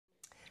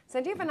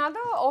Sanjiv, another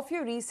of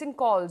your recent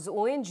calls,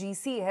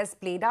 ONGC, has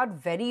played out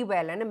very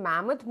well, and a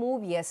mammoth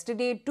move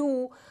yesterday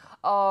too.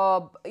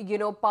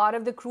 Part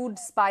of the crude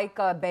spike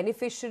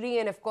beneficiary,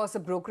 and of course a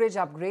brokerage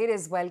upgrade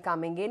as well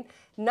coming in.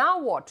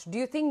 Now what? Do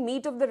you think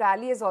meat of the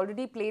rally has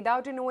already played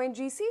out in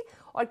ONGC,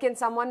 or can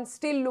someone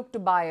still look to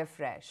buy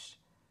afresh?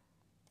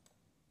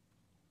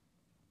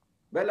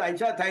 Well,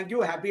 Aisha, thank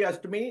you. Happy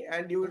Ashtami.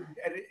 And you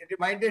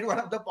reminded one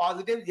of the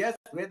positives. Yes,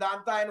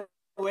 Vedanta and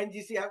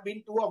ONGC have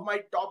been two of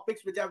my top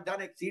picks, which have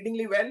done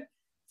exceedingly well.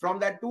 From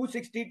that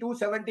 260,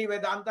 270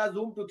 Vedanta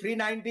zoom to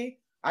 390.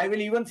 I will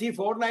even see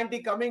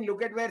 490 coming.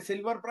 Look at where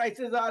silver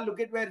prices are.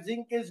 Look at where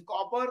zinc is,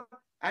 copper.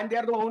 And they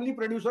are the only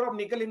producer of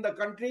nickel in the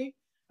country.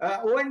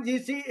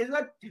 ONGC is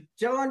a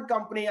churn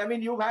company. I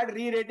mean, you've had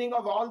re-rating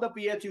of all the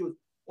PSUs.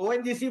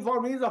 ONGC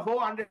for me is a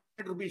 400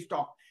 rupee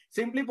stock.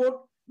 Simply put,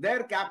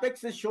 their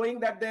capex is showing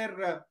that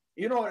their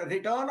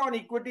return on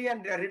equity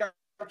and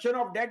reduction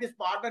of debt is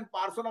part and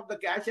parcel of the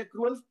cash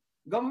accruals.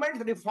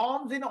 Government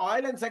reforms in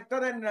oil and sector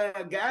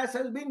and gas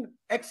has been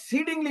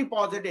exceedingly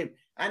positive,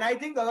 and I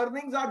think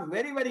earnings are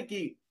very, very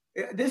key.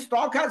 This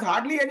stock has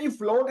hardly any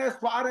float as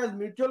far as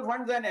mutual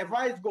funds and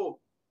FIs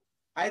go.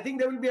 I think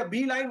there will be a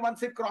beeline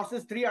once it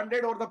crosses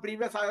 300 or the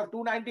previous high of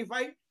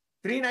 295.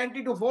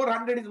 390 to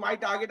 400 is my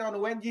target on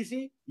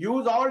ONGC.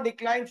 Use all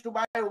declines to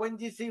buy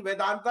ONGC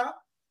Vedanta,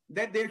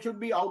 that they should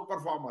be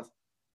outperformers.